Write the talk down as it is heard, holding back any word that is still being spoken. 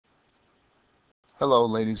Hello,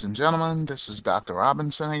 ladies and gentlemen. This is Dr.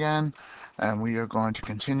 Robinson again, and we are going to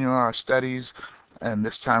continue our studies. And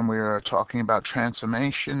this time we are talking about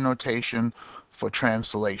transformation notation for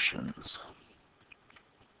translations.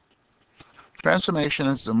 Transformation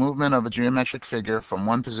is the movement of a geometric figure from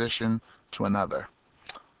one position to another.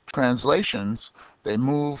 Translations, they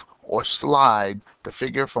move or slide the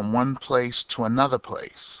figure from one place to another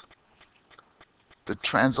place. The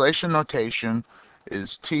translation notation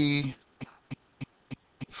is T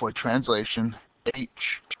for translation,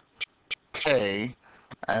 H, K,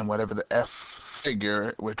 and whatever the F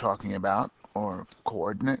figure we're talking about, or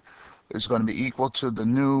coordinate, is going to be equal to the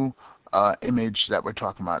new image that we're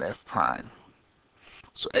talking about, F prime.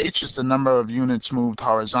 So H is the number of units moved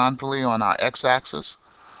horizontally on our x-axis,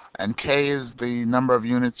 and K is the number of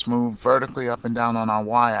units moved vertically up and down on our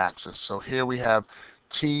y-axis. So here we have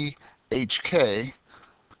THK,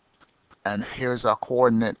 and here's our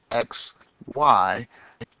coordinate x, y.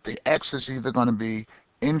 The x is either going to be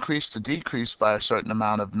increased or decreased by a certain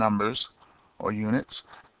amount of numbers or units,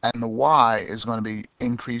 and the y is going to be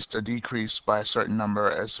increased or decreased by a certain number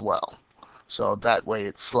as well. So that way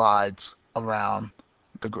it slides around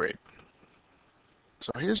the grid.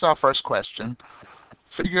 So here's our first question.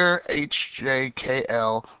 Figure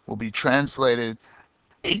HJKL will be translated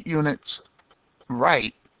 8 units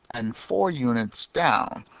right and 4 units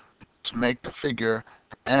down to make the figure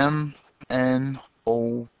MNOP.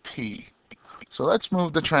 So let's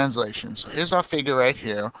move the translation. So here's our figure right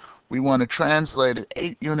here. We want to translate it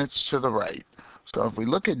 8 units to the right. So if we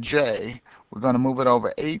look at J, we're going to move it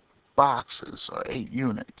over 8 boxes or 8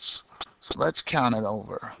 units. So let's count it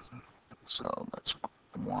over. So let's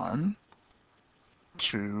 1,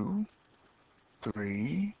 2,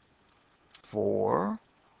 3, 4,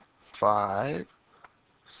 5,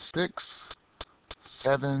 6,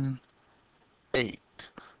 7, 8.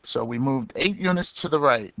 So we moved 8 units to the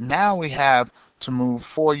right. Now we have to move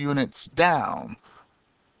 4 units down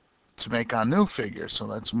to make our new figure. So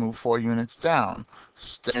let's move 4 units down,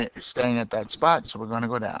 staying at that spot. So we're going to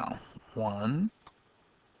go down. 1,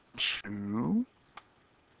 2,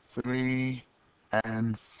 3,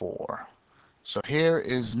 and 4. So here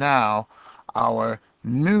is now our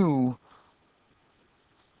new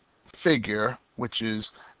figure, which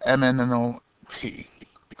is MNOP.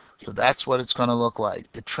 So that's what it's going to look like.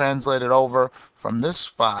 It translated over from this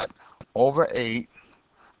spot over 8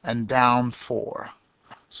 and down 4.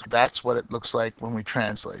 So that's what it looks like when we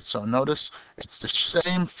translate. So notice it's the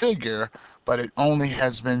same figure, but it only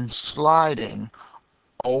has been sliding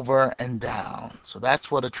over and down. So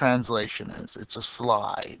that's what a translation is. It's a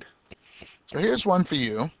slide. So here's one for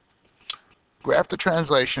you. Graph the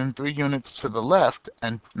translation 3 units to the left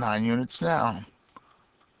and 9 units down.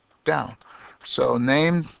 So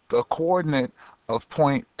name the coordinate of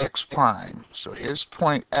point x prime. So here's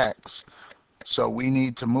point x. So we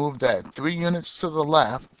need to move that 3 units to the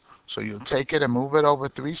left. So you'll take it and move it over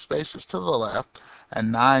 3 spaces to the left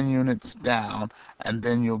and 9 units down, and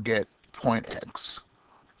then you'll get point x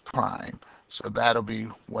prime. So that'll be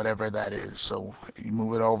whatever that is. So you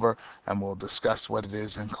move it over and we'll discuss what it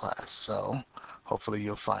is in class. So hopefully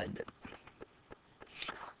you'll find it.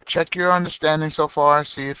 Check your understanding so far.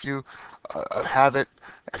 See if you have it.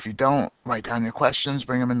 If you don't, write down your questions.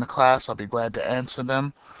 Bring them in the class. I'll be glad to answer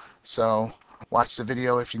them. So watch the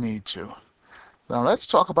video if you need to. Now let's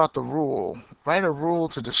talk about the rule. Write a rule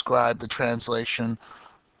to describe the translation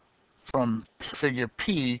from figure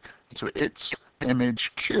P to its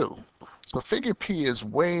image Q. So figure P is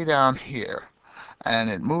way down here, and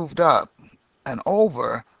it moved up and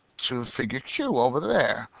over to figure Q over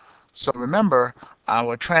there. So remember,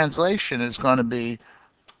 our translation is going to be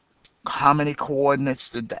how many coordinates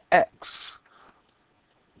did the x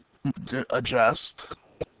adjust.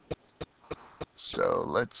 So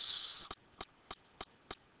let's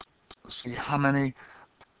see how many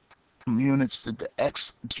units did the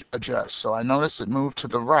x adjust. So I noticed it moved to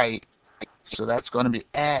the right, so that's going to be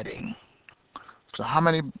adding. So how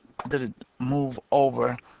many did it move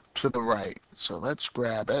over to the right? So let's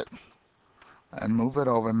grab it and move it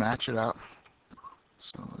over, match it up.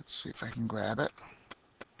 So let's see if I can grab it.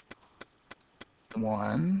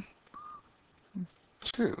 1,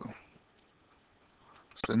 2.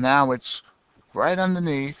 So now it's right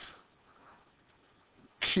underneath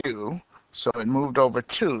Q, so it moved over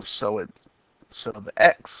 2. So the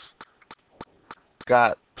x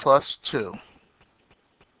got plus 2.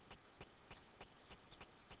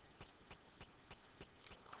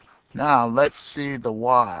 Now let's see the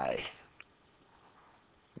y.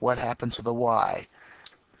 What happened to the y?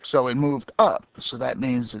 So it moved up, so that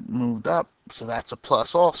means it moved up, so that's a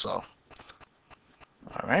plus also.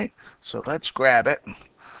 All right, so let's grab it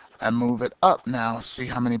and move it up now. See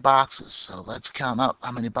how many boxes. So let's count up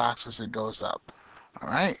how many boxes it goes up. All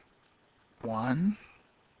right, 1,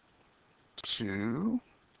 2,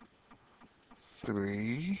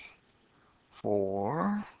 3,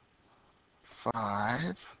 4,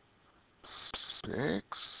 5,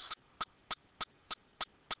 6,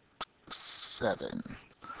 7.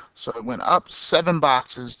 So it went up 7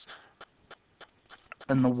 boxes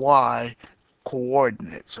in the Y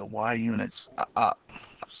coordinate. So Y units are up.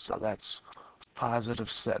 So that's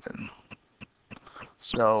 +7.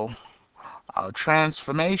 So our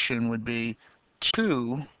transformation would be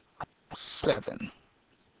 2, 7.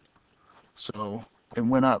 So it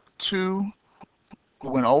went up 2,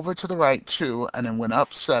 went over to the right 2, and then went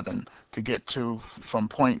up 7 to get to from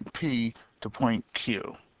point P to point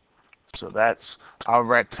Q. So that's our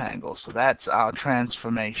rectangle. So that's our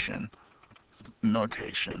transformation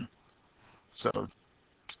notation. So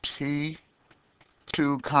P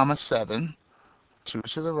 2 comma 7, 2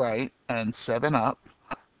 to the right and 7 up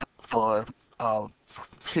for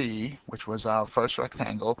P, which was our first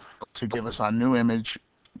rectangle, to give us our new image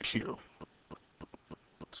Q.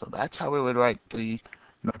 So that's how we would write the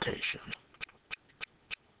notation.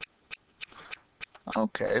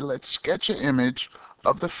 Okay, let's sketch an image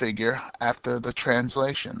of the figure after the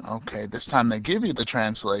translation. Okay, this time they give you the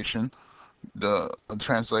translation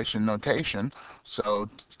notation. So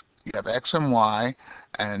you have X and Y,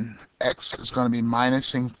 and X is going to be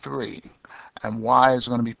minusing 3, and Y is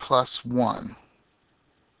going to be +1.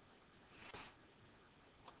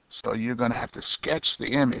 So you're going to have to sketch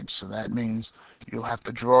the image. So that means you'll have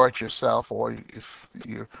to draw it yourself, or if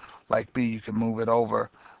you're like B, you can move it over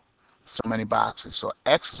so many boxes. So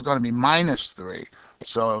X is going to be -3.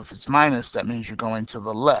 So if it's minus, that means you're going to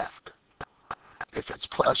the left. If it's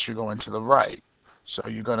plus, you're going to the right. So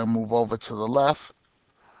you're going to move over to the left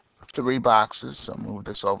 3 boxes. So move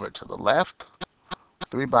this over to the left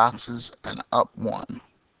 3 boxes and up 1.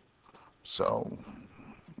 So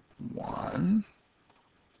 1,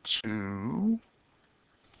 2,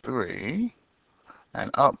 3, and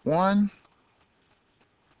up 1.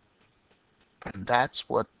 And that's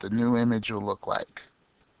what the new image will look like.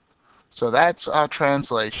 So that's our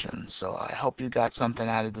translation. So I hope you got something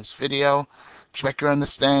out of this video. Check your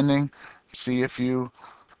understanding. See if you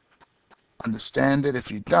understand it.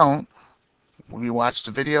 If you don't, rewatch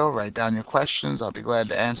the video, write down your questions. I'll be glad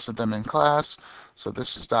to answer them in class. So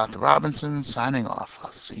this is Dr. Robinson signing off.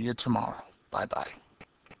 I'll see you tomorrow. Bye-bye.